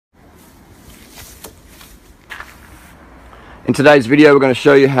In today's video, we're going to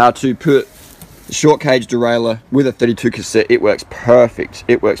show you how to put the short cage derailleur with a 32 cassette. It works perfect.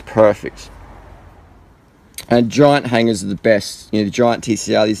 It works perfect. And giant hangers are the best. You know, the giant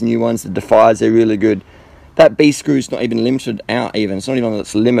TCR, these new ones, the Defiers, they're really good. That B screw's not even limited out even. It's not even on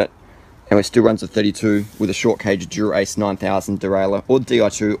its limit. And it still runs a 32 with a short cage Dura-Ace 9000 derailleur, or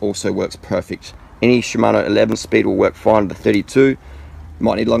Di2 also works perfect. Any Shimano 11 speed will work fine with the 32. You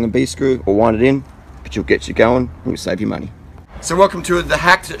might need a longer B screw or wind it in, but you'll get you going and you'll save you money. So welcome to the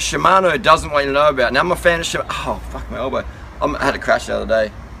hack that Shimano doesn't want you to know about. Now I'm a fan of Shimano. Oh fuck my elbow. I had a crash the other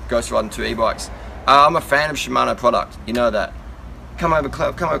day, ghost riding 2 e-bikes. I'm a fan of Shimano product, you know that. Come over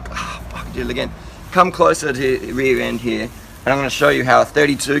close, come over, oh fuck, I did it again. Come closer to the rear end here, and I'm going to show you how a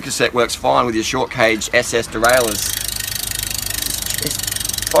 32 cassette works fine with your short cage SS derailleurs. It's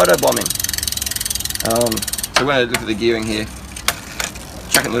photo bombing. So we're going to look at the gearing here.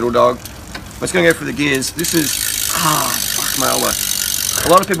 Chucking little dog. I'm just going to go through the gears. This is, fuck my elbow. A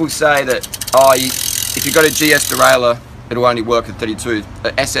lot of people say that, if you've got a GS derailleur, it'll only work with 32.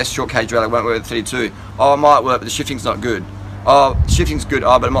 The SS short cage derailleur won't work with 32. Oh, it might work, but the shifting's not good. Oh, shifting's good,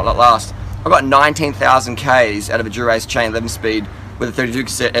 but it might not last. I got 19,000 Ks out of a Dura-Ace chain 11 speed with a 32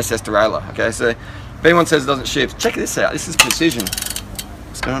 cassette SS derailleur. Okay, so if anyone says it doesn't shift, check this out. This is precision.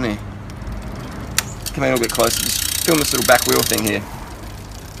 What's going on here? Come in a little bit closer. Just film this little back wheel thing here.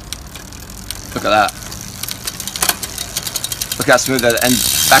 Look at that. Look how smooth that is. And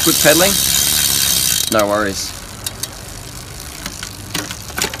backwards pedaling, no worries.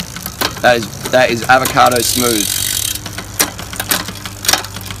 That is avocado smooth.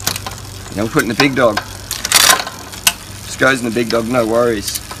 Now we'll put it in the big dog. Just goes in the big dog, no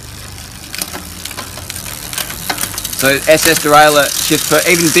worries. So SS derailleur shifts for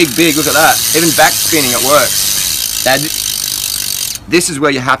even big, look at that. Even back spinning it works. Now, this is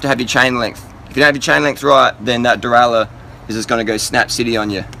where you have to have your chain length. If you don't have your chain length right, then that derailleur is just going to go snap city on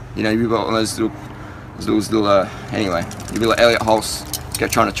you. You know, you've got one of those little anyway, you've got like Elliot Hulse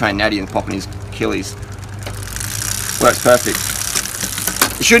trying to train Natty and popping his Achilles. Works perfect.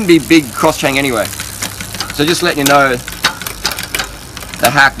 It shouldn't be big cross chain anyway. So just letting you know the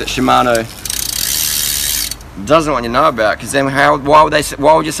hack that Shimano doesn't want you to know about, because then why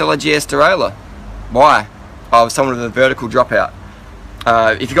would you sell a GS derailleur? Why? Oh, someone with a vertical dropout.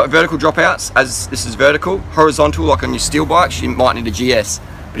 If you've got vertical dropouts, as this is vertical, horizontal like on your steel bikes, you might need a GS.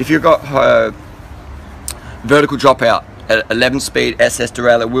 But if you've got vertical dropout, 11 speed SS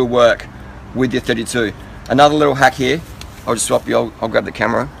derailleur will work with your 32. Another little hack here, I'll just swap you, I'll grab the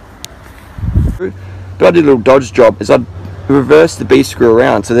camera. But I did a little dodge job, is I'd reverse the B screw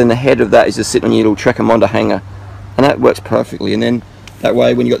around, so then the head of that is just sitting on your little Trekker hanger. And that works perfectly, and then that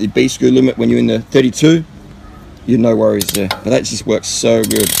way when you got the B screw limit, when you're in the 32, you no worries there. But that just works so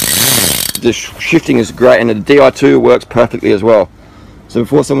good. The shifting is great, and the Di2 works perfectly as well. So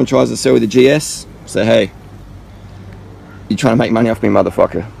before someone tries to sell with the GS, say, hey, you're trying to make money off me,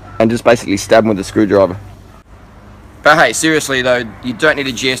 motherfucker, and just basically stab them with a screwdriver. But hey, seriously though, you don't need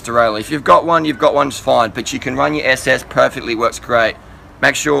a GS derailleur. If you've got one, it's fine, but you can run your SS perfectly, works great.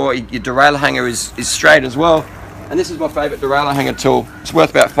 Make sure your derailleur hanger is straight as well. And this is my favourite derailleur hanger tool. It's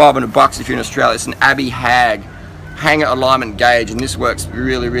worth about $500 if you're in Australia. It's an Abbey Hag hanger alignment gauge, and this works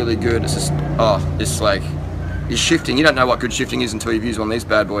really, really good. It's just, it's like, your shifting, you don't know what good shifting is until you've used one of these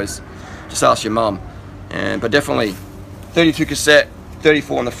bad boys. Just ask your mum. But definitely, 32 cassette,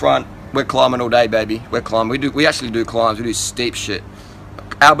 34 on the front. We're climbing all day, baby. We're climbing. We actually do climbs. We do steep shit.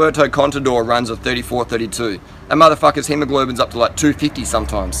 Alberto Contador runs a 34, 32. That motherfucker's hemoglobin's up to like 250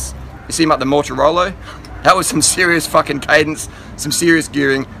 sometimes. You see him up the Mortarolo? That was some serious fucking cadence, some serious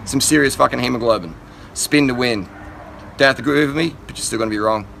gearing, some serious fucking hemoglobin. Spin to win. Don't have to agree with me, but you're still gonna be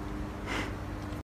wrong.